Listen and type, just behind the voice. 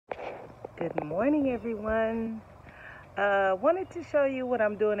Good morning, everyone. Wanted to show you what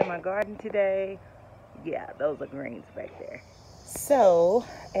I'm doing in my garden today. Yeah, those are greens back there. So,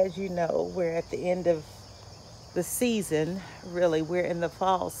 as you know, we're at the end of the season. Really, we're in the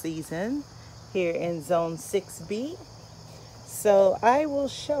fall season here in Zone 6B. So I will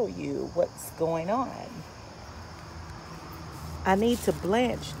show you what's going on. I need to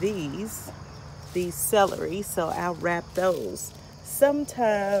blanch these celery, so I'll wrap those.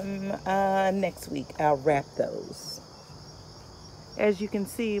 Sometime next week, I'll wrap those. As you can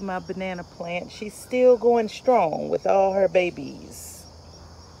see, my banana plant, she's still going strong with all her babies.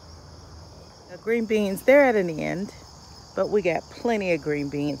 The green beans, they're at an end, but we got plenty of green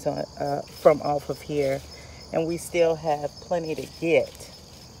beans from off of here, and we still have plenty to get.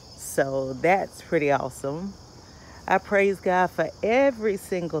 So that's pretty awesome. I praise God for every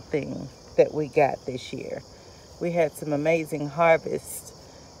single thing that we got this year. We had some amazing harvest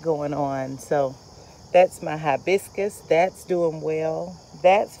going on. So that's my hibiscus. That's doing well.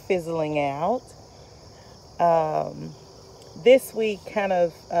 That's fizzling out. This week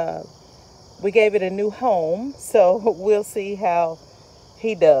we gave it a new home. So we'll see how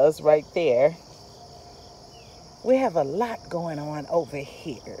he does right there. We have a lot going on over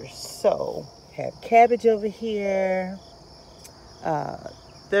here. So have cabbage over here.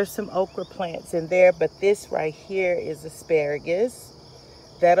 There's some okra plants in there, but this right here is asparagus.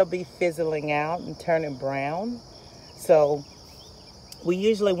 That'll be fizzling out and turning brown. So we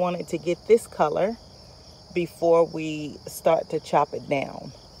usually want it to get this color before we start to chop it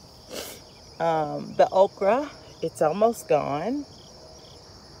down. The okra, it's almost gone,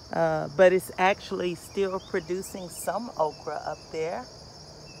 but it's actually still producing some okra up there.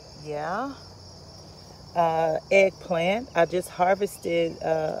 Yeah. Eggplant, I just harvested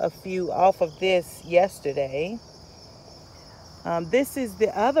a few off of this yesterday. This is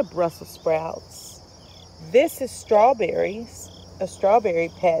the other Brussels sprouts. This is strawberries, a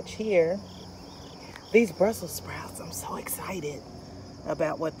strawberry patch here. These Brussels sprouts, I'm so excited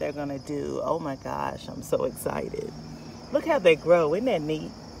about what they're gonna do. Oh my gosh, I'm so excited. Look how they grow, isn't that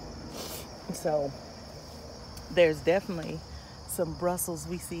neat? So there's definitely some Brussels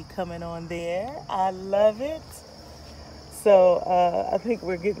we see coming on there. I love it. So I think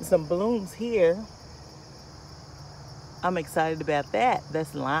we're getting some blooms here. I'm excited about that.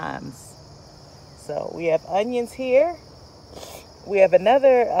 That's limes. So we have onions here. We have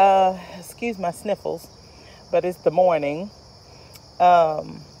another, excuse my sniffles, but it's the morning.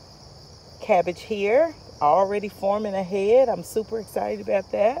 Cabbage here, already forming a head. I'm super excited about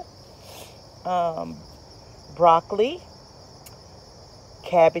that. Broccoli.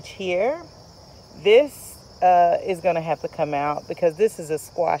 Cabbage here. This is going to have to come out because this is a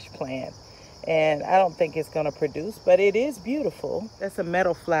squash plant and I don't think it's going to produce, but it is beautiful. That's a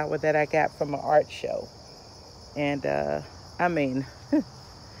meadow flower that I got from an art show, and I mean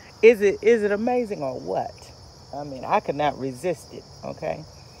is it amazing or what? I mean, I could not resist it. Okay,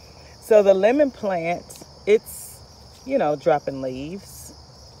 so the lemon plant, it's, you know, dropping leaves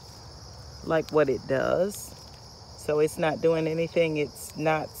like what it does. So it's not doing anything it's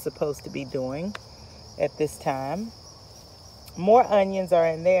not supposed to be doing at this time. More onions are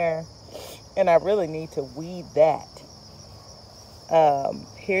in there, and I really need to weed that.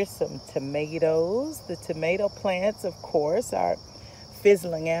 Here's some tomatoes. The tomato plants, of course, are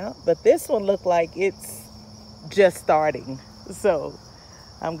fizzling out, but this one looked like it's just starting. So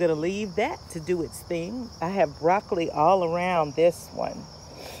I'm gonna leave that to do its thing. I have broccoli all around this one,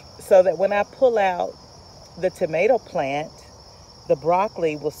 so that when I pull out the tomato plant, the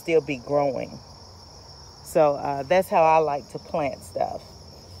broccoli will still be growing. So that's how I like to plant stuff.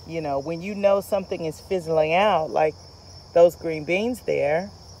 You know, when you know something is fizzling out, like those green beans there,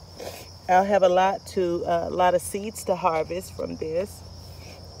 I'll have a lot of seeds to harvest from this,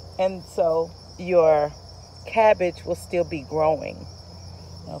 and so your cabbage will still be growing.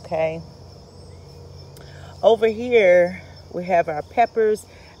 Okay. Over here we have our peppers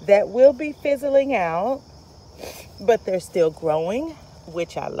that will be fizzling out, but they're still growing,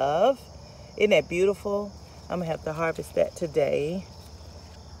 which I love. Isn't that beautiful? I'm gonna have to harvest that today.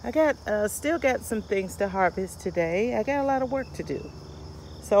 I got still got some things to harvest today. I got a lot of work to do.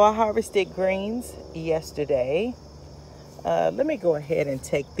 So I harvested greens yesterday. Let me go ahead and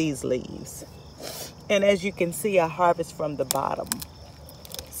take these leaves. And as you can see, I harvest from the bottom.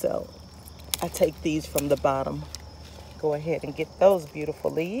 So I take these from the bottom. Go ahead and get those beautiful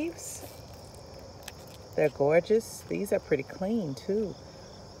leaves. They're gorgeous. These are pretty clean too.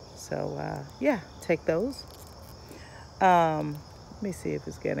 So yeah, take those. Let me see if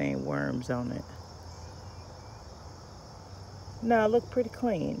it's got any worms on it. No, look pretty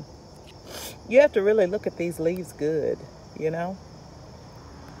clean. You have to really look at these leaves good, you know.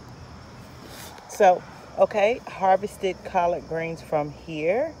 So, okay, harvested collard greens from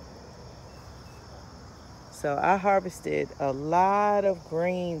here. So I harvested a lot of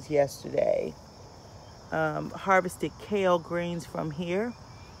greens yesterday. Harvested kale greens from here.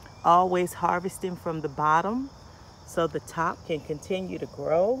 Always harvesting from the bottom so the top can continue to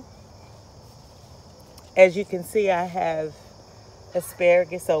grow. As you can see, I have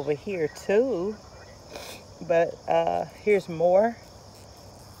asparagus over here too. But here's more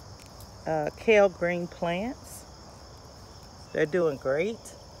kale green plants. They're doing great.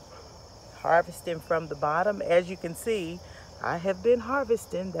 Harvesting from the bottom. As you can see, I have been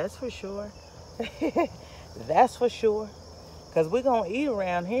harvesting, that's for sure. That's for sure. Because we're going to eat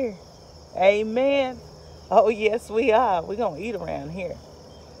around here. Amen. Oh, yes, we are. We're going to eat around here.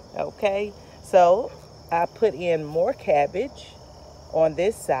 Okay. So I put in more cabbage on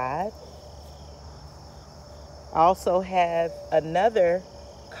this side. I also have another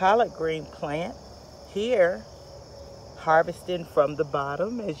collard green plant here, harvesting from the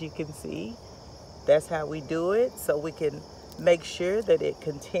bottom, as you can see. That's how we do it, so we can make sure that it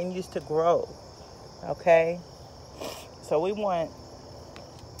continues to grow. Okay? So we want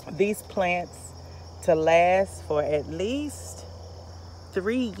these plants to last for at least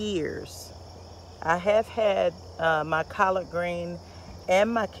 3 years. I have had my collard green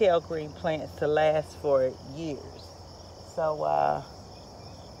and my kale green plants to last for years. So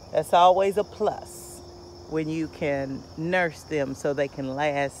that's always a plus when you can nurse them so they can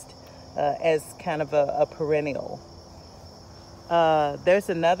last as kind of a perennial. There's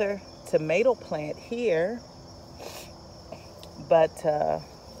another tomato plant here, but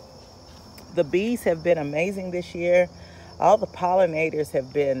the bees have been amazing this year. All the pollinators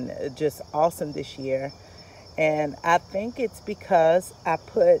have been just awesome this year. And I think it's because I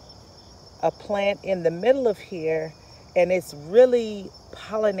put a plant in the middle of here and it's really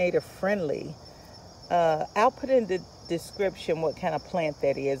pollinator friendly. I'll put in the description what kind of plant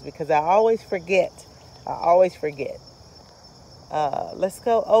that is because I always forget. Let's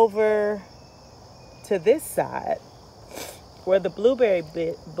go over to this side where the blueberry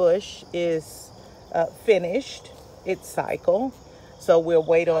bush is finished its cycle. So we'll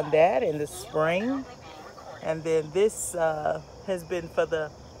wait on that in the spring. And then this has been for the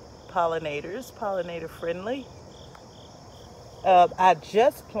pollinators, pollinator friendly. I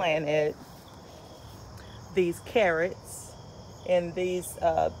just planted these carrots in these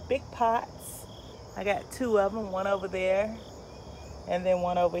big pots. I got 2 of them, one over there and then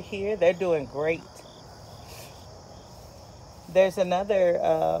one over here. They're doing great. There's another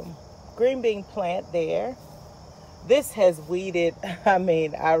green bean plant there. This has weeded. I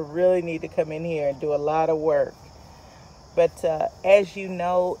mean, I really need to come in here and do a lot of work. But as you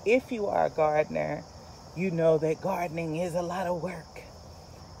know, if you are a gardener, you know that gardening is a lot of work.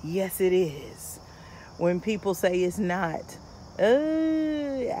 Yes, it is. When people say it's not,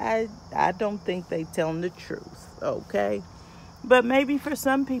 I don't think they telling the truth, okay? But maybe for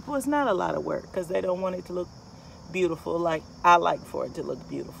some people it's not a lot of work because they don't want it to look beautiful like I like for it to look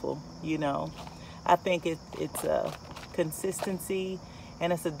beautiful, you know. I think it's a consistency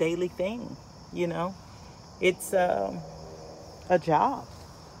and it's a daily thing, you know. It's a job,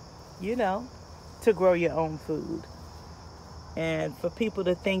 you know, to grow your own food. And for people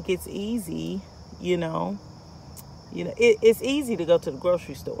to think it's easy, you know, it's easy to go to the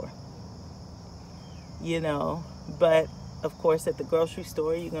grocery store, you know, but of course at the grocery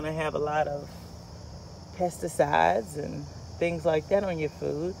store you're going to have a lot of pesticides and things like that on your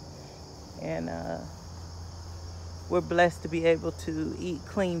food. And we're blessed to be able to eat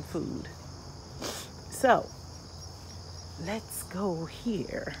clean food. So let's go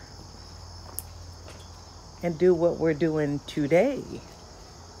here and do what we're doing today,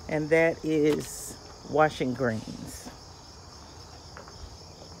 and that is washing greens.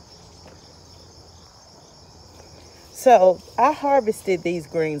 So I harvested these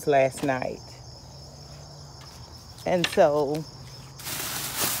greens last night, and so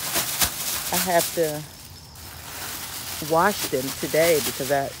I have to wash them today because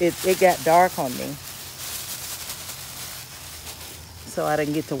it got dark on me, so I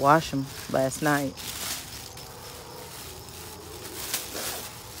didn't get to wash them last night.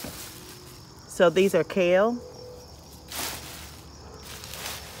 So these are kale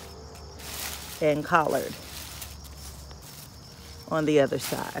and collard on the other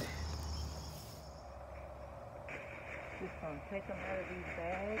side. Just gonna take them out of these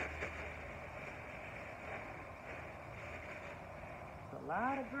bags. It's a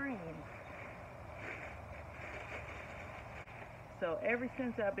lot of greens. So ever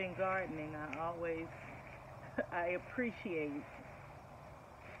since I've been gardening, I appreciate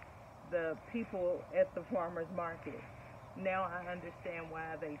the people at the farmer's market. Now I understand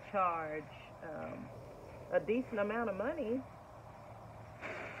why they charge a decent amount of money,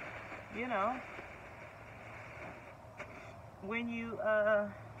 you know, when you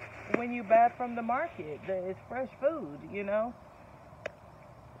buy from the market. It's fresh food, you know.